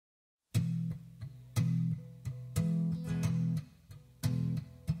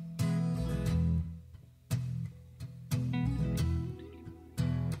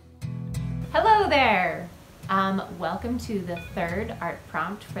Hello there! Welcome to the third art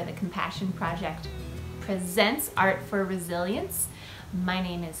prompt for the Compassion Project Presents Art for Resilience. My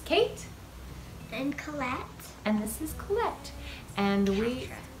name is Kate. And Colette. And this is Colette. And we,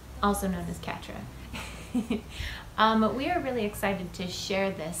 also known as Katra. We are really excited to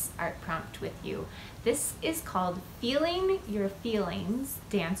share this art prompt with you. This is called Feeling Your Feelings,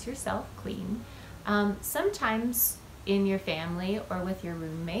 Dance Yourself Clean. Sometimes in your family or with your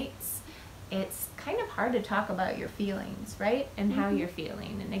roommates, it's kind of hard to talk about your feelings, right? And how you're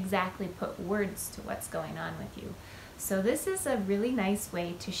feeling and exactly put words to what's going on with you. So this is a really nice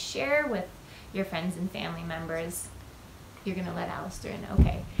way to share with your friends and family members. You're gonna let Alistair in,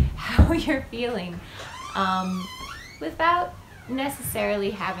 okay, how you're feeling without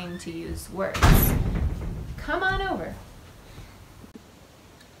necessarily having to use words. Come on over.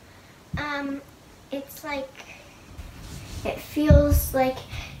 It's like, it feels like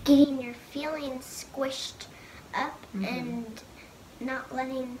getting your feelings squished up and not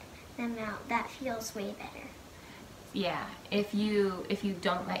letting them out. That feels way better. Yeah, if you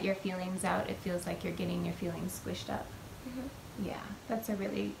don't let your feelings out, it feels like you're getting your feelings squished up. Yeah, that's a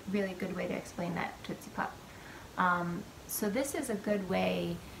really, really good way to explain that, Tootsie Pop. So this is a good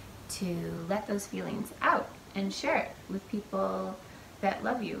way to let those feelings out and share it with people that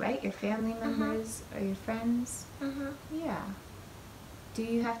love you, right? Your family members or your friends. Yeah. Do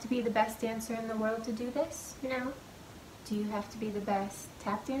you have to be the best dancer in the world to do this? No. Do you have to be the best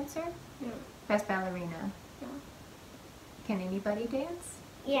tap dancer? No. Best ballerina? No. Can anybody dance?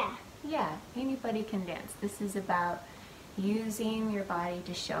 Yeah. Yeah, anybody can dance. This is about using your body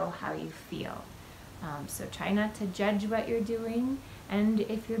to show how you feel. So try not to judge what you're doing, and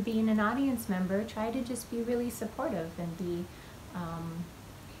if you're being an audience member, try to just be really supportive and be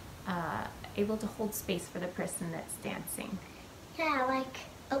able to hold space for the person that's dancing. Yeah, like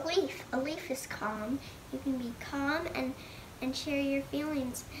a leaf. A leaf is calm. You can be calm and share your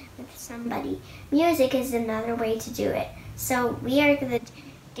feelings with somebody. Music is another way to do it. So we are going to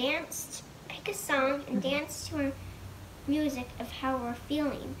dance, pick a song, and dance to our music of how we're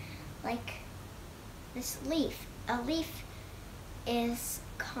feeling. Like this leaf. A leaf is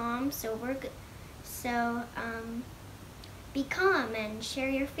calm, so we're good. So be calm and share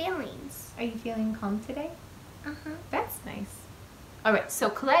your feelings. Are you feeling calm today? That's nice. All right, so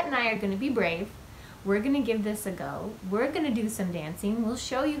Colette and I are going to be brave. We're going to give this a go. We're going to do some dancing. We'll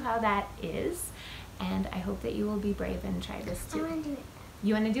show you how that is, and I hope that you will be brave and try this too. I want to do it.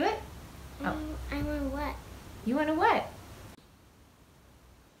 You want to do it? I want to what? You want to what?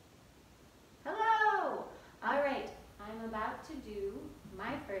 Hello! All right, I'm about to do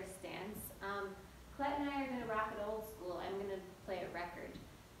my first dance. Colette and I are going to rock it old school. I'm going to play a record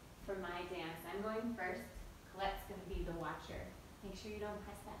for my dance. I'm going first. Colette's going to be the watcher. Make sure you don't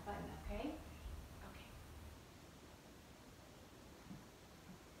press that button, okay? Okay.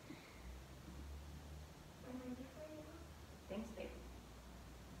 Thanks, babe.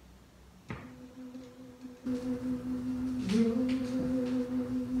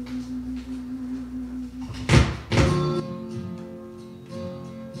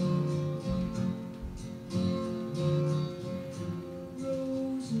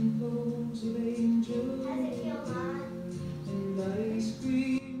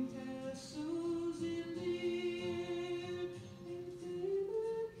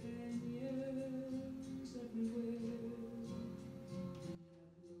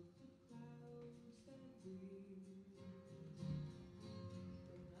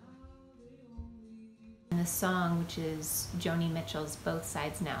 The song, which is Joni Mitchell's Both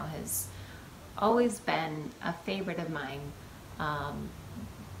Sides Now, has always been a favorite of mine,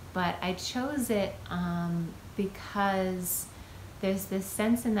 but I chose it because there's this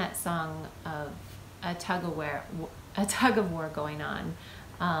sense in that song of a tug of war going on,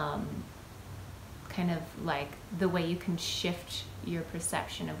 kind of like the way you can shift your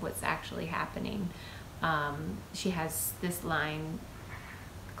perception of what's actually happening. She has this line,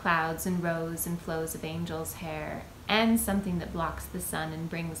 clouds and rows and flows of angels' hair, and something that blocks the sun and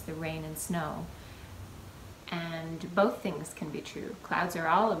brings the rain and snow. And both things can be true. Clouds are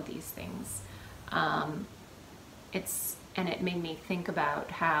all of these things. And it made me think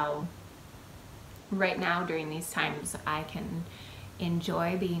about how right now during these times I can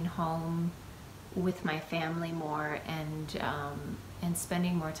enjoy being home with my family more and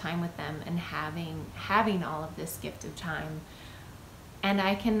spending more time with them and having all of this gift of time. And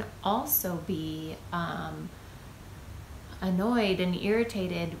I can also be annoyed and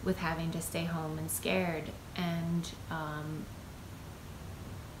irritated with having to stay home and scared, and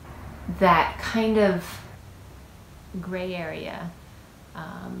that kind of gray area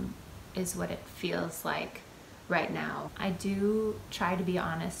is what it feels like right now. I do try to be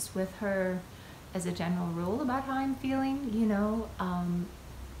honest with her as a general rule about how I'm feeling, you know.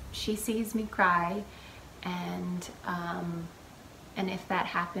 She sees me cry, and if that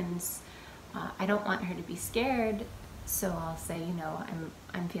happens, I don't want her to be scared, so I'll say, you know,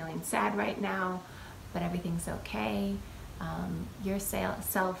 I'm feeling sad right now, but everything's okay. You're safe.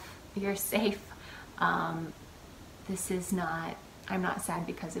 This is not, I'm not sad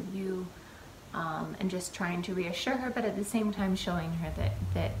because of you, and just trying to reassure her, but at the same time showing her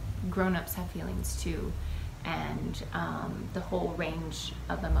that grown-ups have feelings too, and the whole range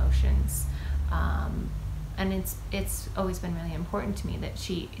of emotions. And it's always been really important to me that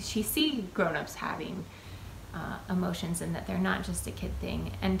she see grown-ups having emotions, and that they're not just a kid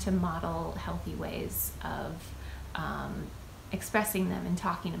thing, and to model healthy ways of expressing them and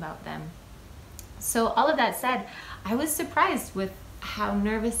talking about them. So all of that said, I was surprised with how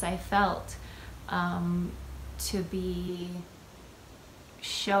nervous I felt to be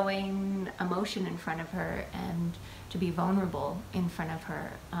showing emotion in front of her and to be vulnerable in front of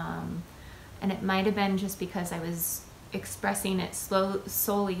her. And it might have been just because I was expressing it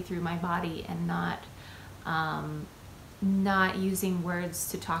solely through my body and not using words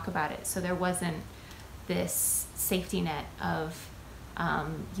to talk about it. So there wasn't this safety net of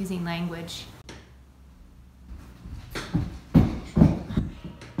using language.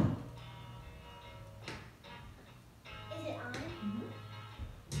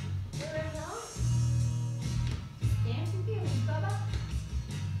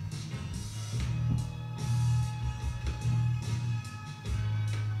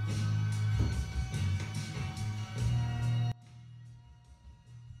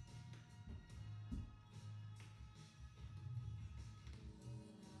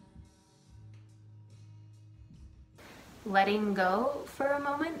 Letting go for a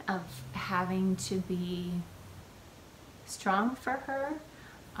moment of having to be strong for her,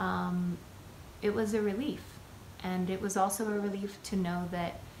 it was a relief. And it was also a relief to know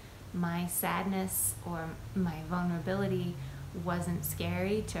that my sadness or my vulnerability wasn't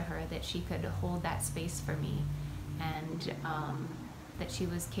scary to her, that she could hold that space for me, and that she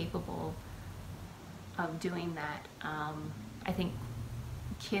was capable of doing that. I think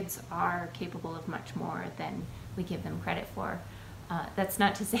kids are capable of much more than we give them credit for. That's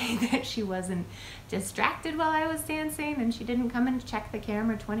not to say that she wasn't distracted while I was dancing, and she didn't come and check the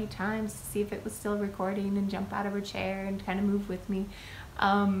camera 20 times to see if it was still recording and jump out of her chair and kind of move with me.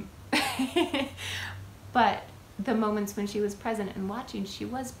 But the moments when she was present and watching, she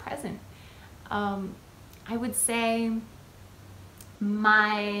was present. I would say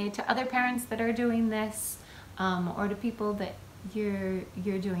to other parents that are doing this, or to people that you're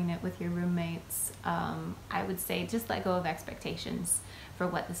doing it with your roommates, I would say just let go of expectations for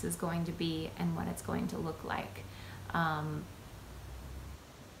what this is going to be and what it's going to look like.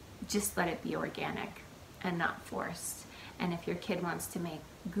 Just let it be organic and not forced. And if your kid wants to make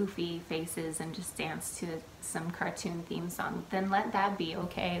goofy faces and just dance to some cartoon theme song, then let that be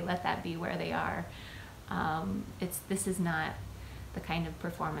okay. Let that be where they are. This is not the kind of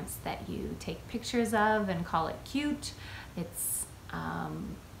performance that you take pictures of and call it cute. It's, I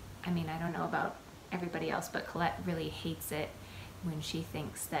mean, I don't know about everybody else, but Colette really hates it when she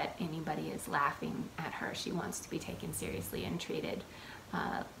thinks that anybody is laughing at her. She wants to be taken seriously and treated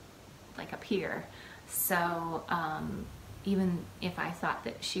like a peer. So even if I thought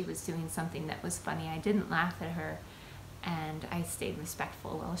that she was doing something that was funny, I didn't laugh at her, and I stayed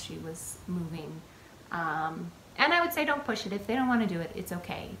respectful while she was moving. And I would say don't push it. If they don't want to do it, it's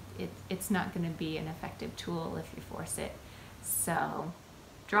okay. It's not going to be an effective tool if you force it. So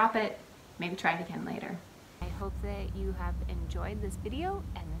drop it, maybe try it again later. I hope that you have enjoyed this video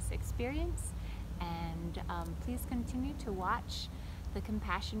and this experience, and please continue to watch. The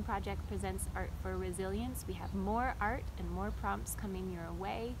Compassion Project presents Art for Resilience. We have more art and more prompts coming your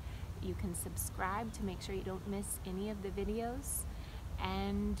way. You can subscribe to make sure you don't miss any of the videos.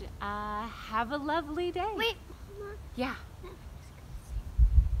 And have a lovely day. Wait, Mama. Yeah.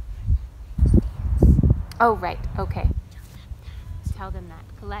 Oh, right. Okay. Tell them that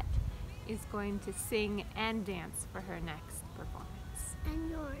Colette is going to sing and dance for her next performance. And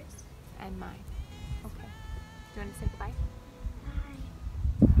yours. And mine. Okay. Do you want to say goodbye?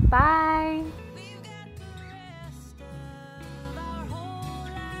 Bye. Bye.